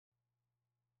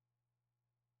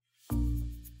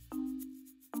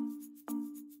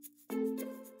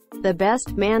The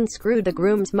best man screwed the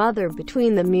groom's mother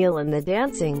between the meal and the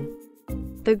dancing.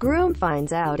 The groom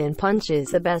finds out and punches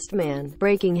the best man,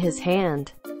 breaking his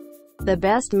hand. The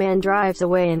best man drives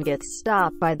away and gets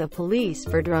stopped by the police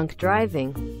for drunk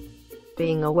driving.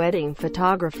 Being a wedding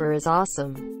photographer is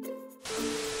awesome.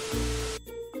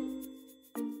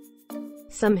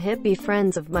 Some hippie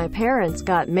friends of my parents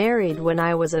got married when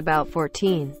I was about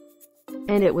 14.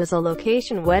 And it was a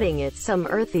location wedding at some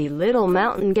earthy little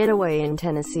mountain getaway in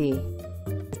Tennessee.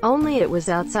 Only it was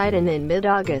outside and in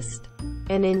mid-August.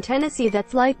 And in Tennessee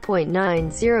that's like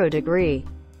 .90 degree.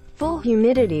 Full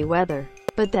humidity weather.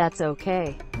 But that's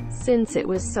okay. Since it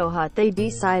was so hot they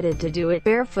decided to do it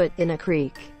barefoot in a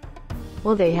creek.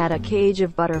 Well, they had a cage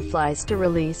of butterflies to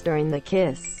release during the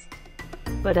kiss.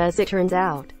 But as it turns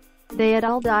out, they had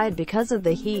all died because of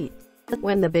the heat.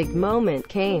 When the big moment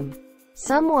came,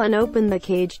 someone opened the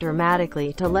cage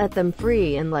dramatically to let them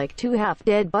free, and like two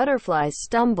half-dead butterflies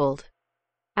stumbled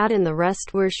out and the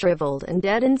rest were shriveled and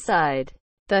dead inside.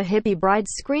 The hippie bride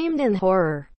screamed in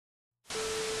horror.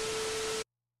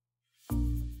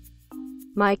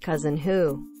 My cousin,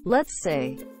 who, let's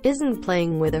say, isn't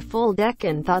playing with a full deck,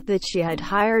 and thought that she had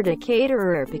hired a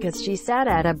caterer because she sat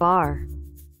at a bar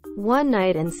one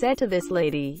night and said to this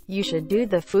lady, "You should do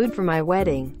the food for my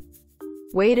wedding."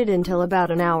 Waited until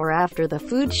about an hour after the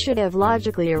food should have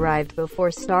logically arrived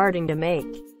before starting to make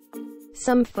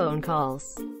some phone calls,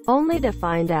 only to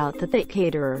find out that the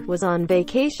caterer was on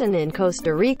vacation in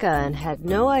Costa Rica and had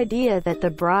no idea that the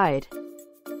bride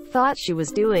thought she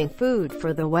was doing food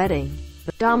for the wedding.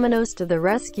 Domino's to the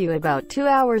rescue about 2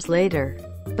 hours later.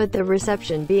 But the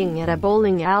reception, being at a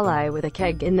bowling alley with a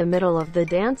keg in the middle of the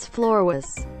dance floor, was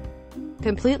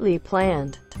completely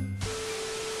planned.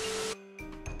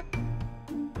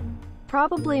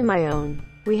 Probably my own.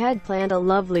 We had planned a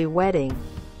lovely wedding.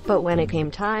 But when it came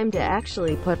time to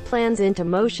actually put plans into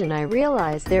motion, I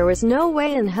realized there was no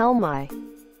way in hell my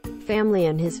family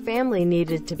and his family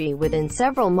needed to be within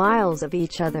several miles of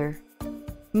each other,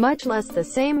 much less the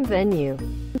same venue.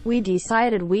 We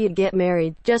decided we'd get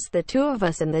married, just the two of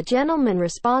us, and the gentleman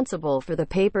responsible for the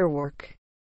paperwork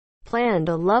planned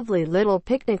a lovely little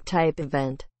picnic-type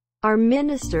event. Our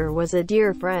minister was a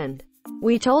dear friend.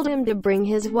 We told him to bring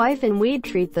his wife and we'd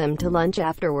treat them to lunch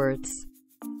afterwards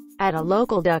at a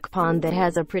local duck pond that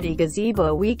has a pretty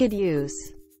gazebo we could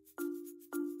use.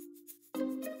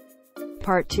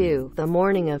 Part 2. The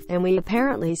morning of, and we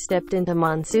apparently stepped into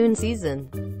monsoon season.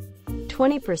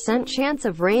 20% chance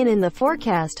of rain in the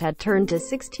forecast had turned to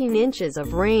 16 inches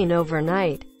of rain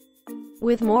overnight,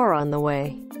 with more on the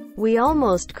way. We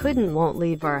almost won't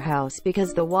leave our house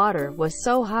because the water was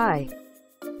so high.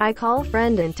 I call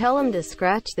friend and tell him to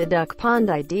scratch the duck pond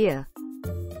idea.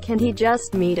 Can he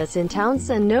just meet us in town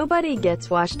so nobody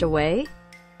gets washed away?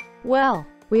 Well,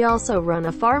 we also run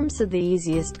a farm, so the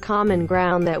easiest common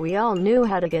ground that we all knew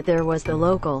how to get there was the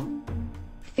local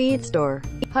feed store.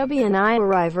 Hubby and I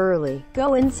arrive early,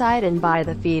 go inside and buy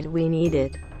the feed we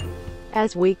needed.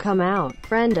 As we come out,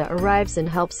 Brenda arrives and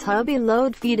helps hubby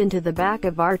load feed into the back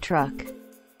of our truck.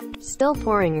 Still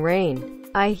pouring rain.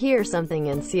 I hear something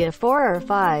and see a 4 or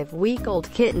 5 week old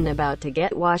kitten about to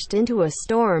get washed into a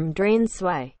storm drain. So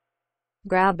I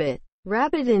grab it,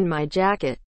 wrap it in my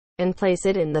jacket, and place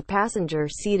it in the passenger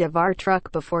seat of our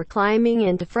truck before climbing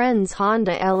into friend's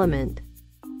Honda Element.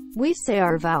 We say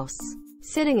our vows,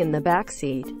 sitting in the back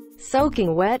seat,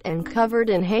 soaking wet and covered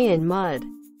in hay and mud,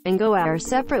 and go our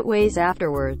separate ways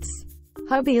afterwards.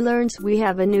 Hubby learns we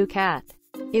have a new cat.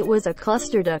 It was a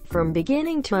cluster duck from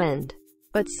beginning to end,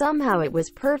 but somehow it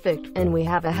was perfect, and we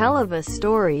have a hell of a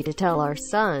story to tell our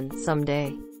son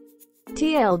someday.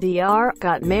 TLDR,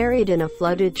 got married in a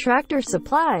flooded Tractor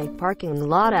Supply parking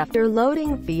lot after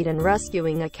loading feed and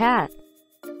rescuing a cat.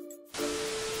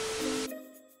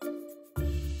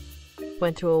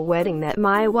 Went to a wedding that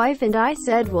my wife and I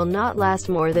said will not last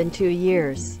more than 2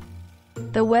 years.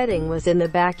 The wedding was in the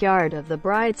backyard of the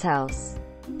bride's house.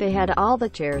 They had all the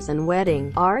chairs and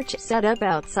wedding arch set up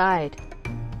outside.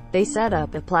 They set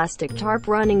up a plastic tarp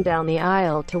running down the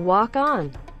aisle to walk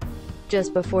on.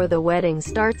 Just before the wedding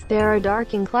starts, there are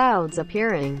darking clouds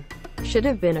appearing. Should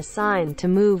have been a sign to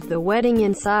move the wedding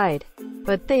inside,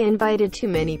 but they invited too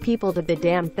many people to the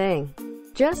damn thing.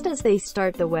 Just as they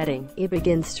start the wedding, it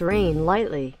begins to rain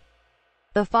lightly.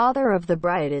 The father of the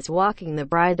bride is walking the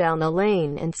bride down the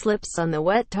lane and slips on the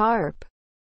wet tarp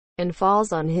and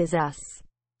falls on his ass.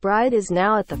 Bride is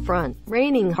now at the front,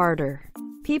 raining harder.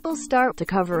 People start to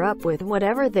cover up with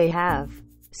whatever they have.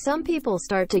 Some people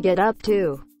start to get up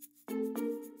too.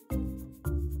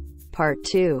 Part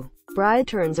 2. Bride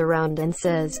turns around and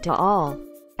says to all,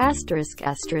 ***,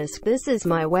 this is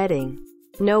my wedding.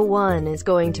 No one is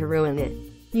going to ruin it.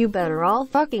 You better all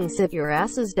fucking sit your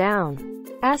asses down.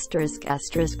 Asterisk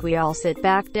asterisk. We all sit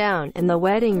back down, and the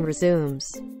wedding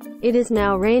resumes. It is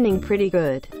now raining pretty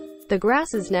good. The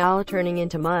grass is now turning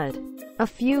into mud. A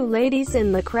few ladies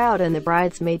in the crowd and the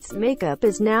bridesmaids' makeup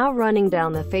is now running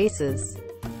down the faces.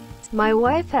 My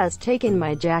wife has taken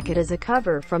my jacket as a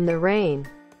cover from the rain.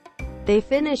 They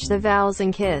finish the vows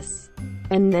and kiss.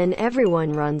 And then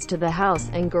everyone runs to the house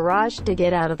and garage to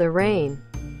get out of the rain.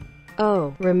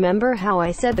 Oh, remember how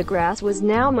I said the grass was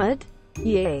now mud?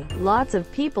 Yay, lots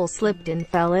of people slipped and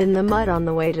fell in the mud on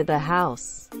the way to the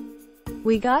house.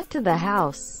 We got to the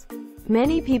house.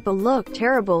 Many people looked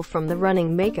terrible from the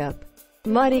running makeup,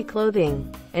 muddy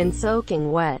clothing, and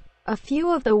soaking wet. A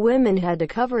few of the women had to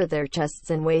cover their chests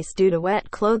and waists due to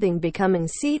wet clothing becoming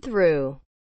see-through.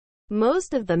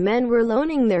 Most of the men were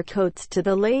loaning their coats to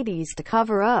the ladies to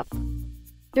cover up.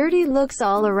 Dirty looks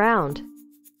all around.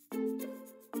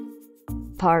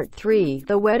 Part 3.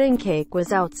 The wedding cake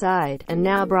was outside, and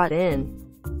now brought in.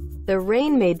 The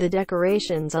rain made the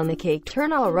decorations on the cake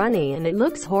turn all runny and it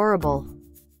looks horrible.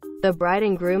 The bride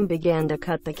and groom began to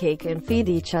cut the cake and feed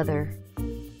each other.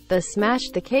 They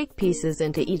smashed the cake pieces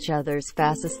into each other's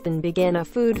faces and began a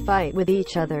food fight with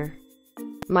each other.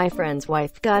 My friend's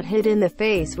wife got hit in the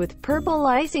face with purple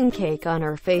icing cake on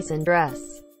her face and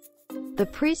dress. The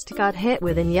priest got hit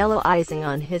with an yellow icing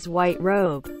on his white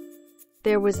robe.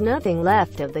 There was nothing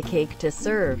left of the cake to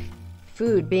serve.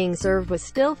 Food being served was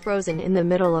still frozen in the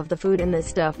middle of the food, and the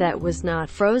stuff that was not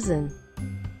frozen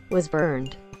was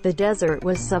burned. The dessert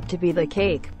was supposed to be the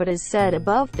cake, but as said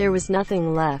above, there was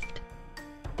nothing left.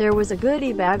 There was a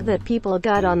goodie bag that people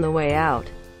got on the way out.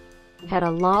 Had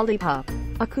a lollipop,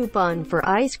 a coupon for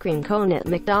ice cream cone at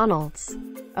McDonald's,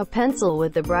 a pencil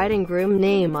with the bride and groom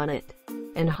name on it,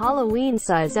 and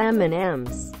Halloween-size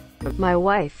M&Ms. My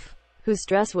wife, whose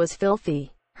dress was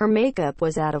filthy, her makeup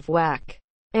was out of whack,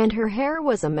 and her hair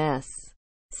was a mess,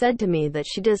 said to me that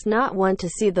she does not want to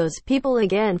see those people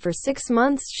again for 6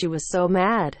 months. She was so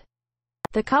mad.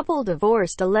 The couple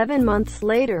divorced 11 months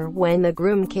later when the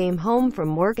groom came home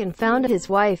from work and found his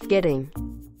wife getting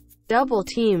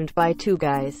double-teamed by 2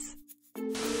 guys.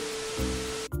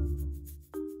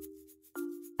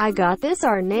 I got this: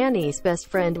 our nanny's best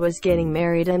friend was getting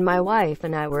married and my wife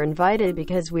and I were invited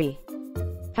because we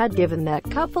had given that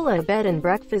couple a bed and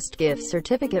breakfast gift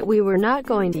certificate we were not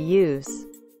going to use,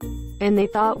 and they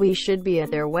thought we should be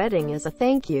at their wedding as a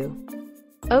thank you.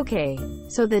 Okay,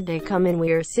 so the day come and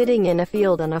we are sitting in a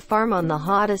field on a farm on the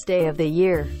hottest day of the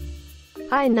year.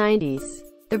 High 90s.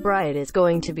 The bride is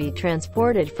going to be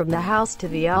transported from the house to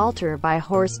the altar by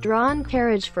horse-drawn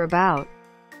carriage for about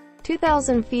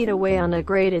 2,000 feet away on a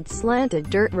graded slanted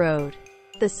dirt road.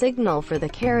 The signal for the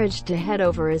carriage to head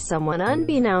over is someone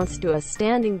unbeknownst to us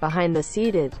standing behind the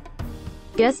seated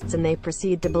guests, and they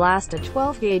proceed to blast a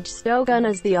 12-gauge stow gun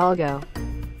as they all go.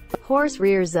 Horse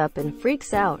rears up and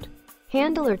freaks out.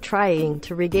 Handler trying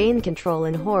to regain control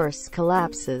and horse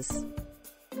collapses.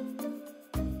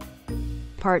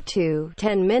 Part 2.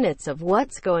 10 minutes of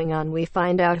what's going on. We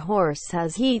find out horse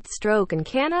has heat stroke and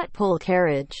cannot pull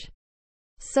carriage.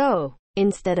 So,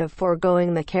 instead of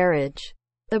foregoing the carriage,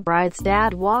 the bride's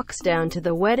dad walks down to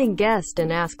the wedding guest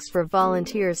and asks for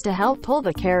volunteers to help pull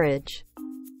the carriage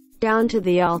down to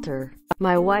the altar.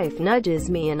 My wife nudges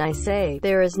me and I say,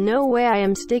 there is no way I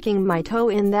am sticking my toe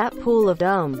in that pool of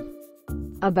dung.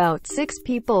 About 6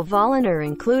 people volunteer,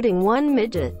 including 1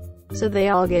 midget. So they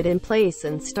all get in place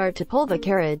and start to pull the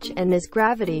carriage, and as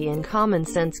gravity and common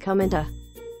sense come into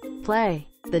play,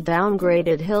 the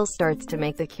downgraded hill starts to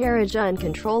make the carriage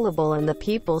uncontrollable and the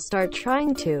people start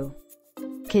trying to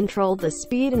control the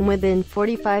speed, and within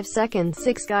 45 seconds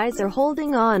 6 guys are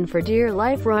holding on for dear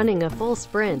life, running a full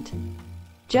sprint,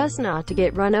 just not to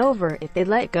get run over if they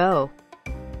let go.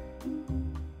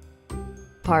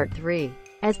 Part 3.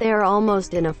 As they are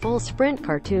almost in a full sprint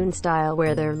cartoon style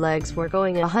where their legs were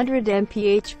going 100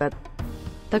 mph but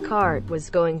the cart was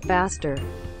going faster.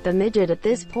 The midget at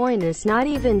this point is not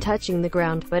even touching the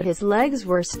ground, but his legs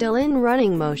were still in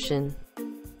running motion.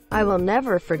 I will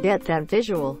never forget that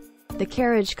visual. The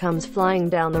carriage comes flying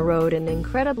down the road and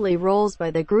incredibly rolls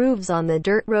by the grooves on the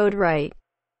dirt road right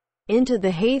into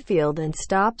the hayfield and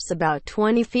stops about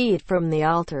 20 feet from the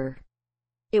altar.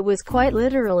 It was quite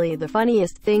literally the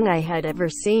funniest thing I had ever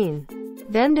seen.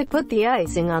 Then, to put the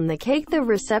icing on the cake, the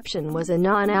reception was a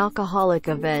non-alcoholic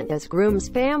event as groom's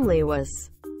family was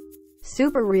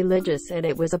super religious and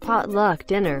it was a potluck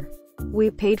dinner. We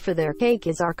paid for their cake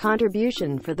as our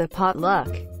contribution for the potluck.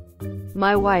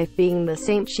 My wife, being the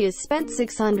saint she is, spent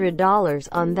 $600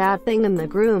 on that thing, and the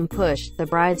groom pushed the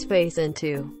bride's face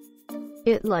into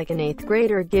it like an 8th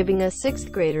grader giving a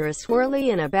 6th grader a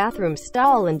swirly in a bathroom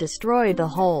stall and destroyed the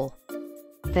whole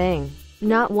thing.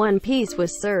 Not one piece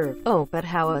was served. Oh, but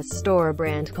how a store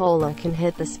brand cola can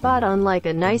hit the spot on like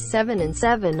a nice 7 and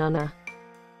 7 on a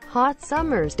hot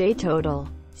summer's day. Total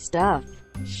stuff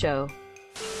show.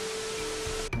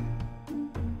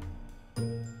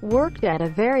 Worked at a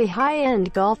very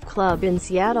high-end golf club in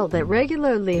Seattle that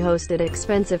regularly hosted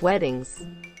expensive weddings.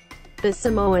 The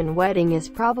Samoan wedding is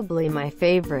probably my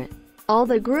favorite. All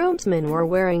the groomsmen were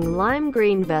wearing lime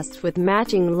green vests with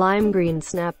matching lime green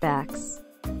snapbacks.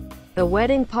 The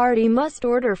wedding party must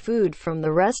order food from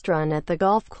the restaurant at the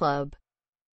golf club.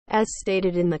 As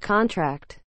stated in the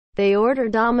contract, they order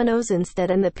Domino's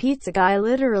instead, and the pizza guy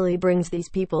literally brings these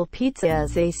people pizza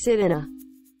as they sit in a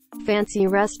fancy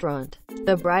restaurant.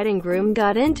 The bride and groom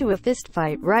got into a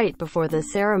fistfight right before the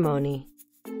ceremony,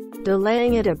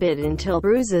 delaying it a bit until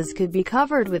bruises could be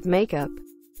covered with makeup.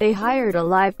 They hired a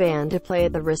live band to play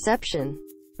at the reception,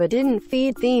 but didn't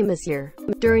feed theme this year.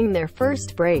 During their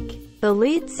first break, the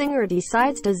lead singer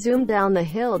decides to zoom down the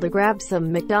hill to grab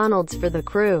some McDonald's for the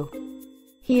crew.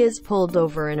 He is pulled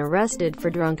over and arrested for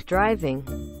drunk driving.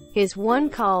 His one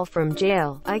call from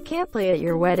jail: "I can't play at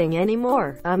your wedding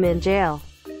anymore, I'm in jail."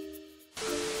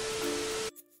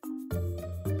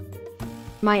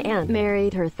 My aunt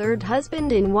married her third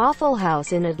husband in Waffle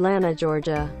House in Atlanta,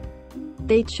 Georgia.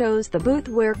 They chose the booth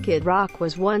where Kid Rock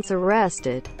was once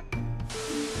arrested.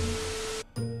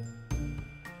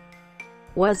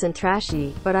 Wasn't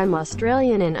trashy, but I'm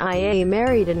Australian and I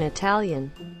married an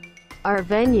Italian. Our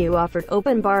venue offered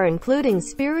open bar including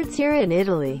spirits here in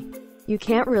Italy. You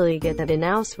can't really get that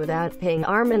in-house without paying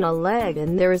arm and a leg,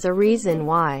 and there is a reason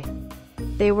why.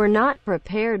 They were not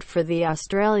prepared for the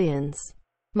Australians.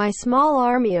 My small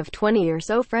army of 20 or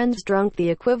so friends drunk the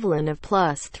equivalent of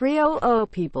plus 300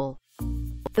 people.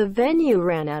 The venue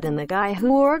ran out and the guy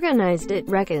who organized it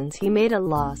reckons he made a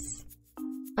loss.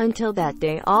 Until that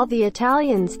day, all the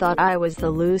Italians thought I was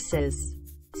the losers.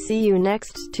 "See you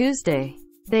next Tuesday."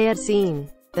 They had seen.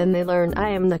 Then they learned I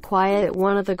am the quiet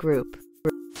one of the group.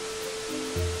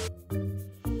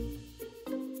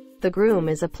 The groom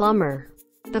is a plumber.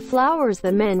 The flowers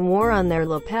the men wore on their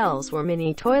lapels were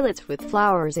mini toilets with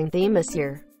flowers in theme this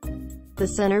year. The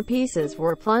centerpieces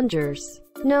were plungers.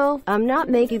 No, I'm not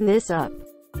making this up.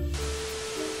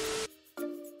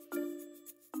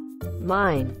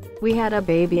 Mine. We had a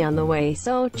baby on the way,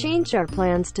 so changed our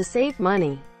plans to save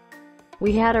money.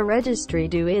 We had a registry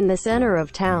due in the center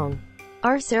of town.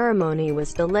 Our ceremony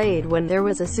was delayed when there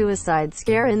was a suicide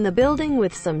scare in the building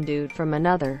with some dude from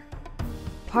another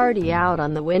party out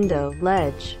on the window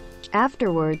ledge.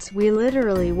 Afterwards, we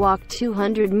literally walked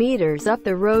 200 meters up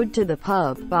the road to the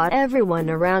pub, bought everyone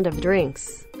a round of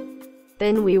drinks.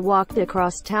 Then we walked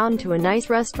across town to a nice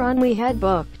restaurant we had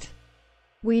booked.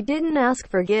 We didn't ask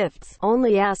for gifts,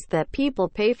 only asked that people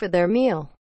pay for their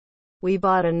meal. We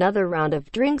bought another round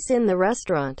of drinks in the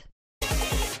restaurant.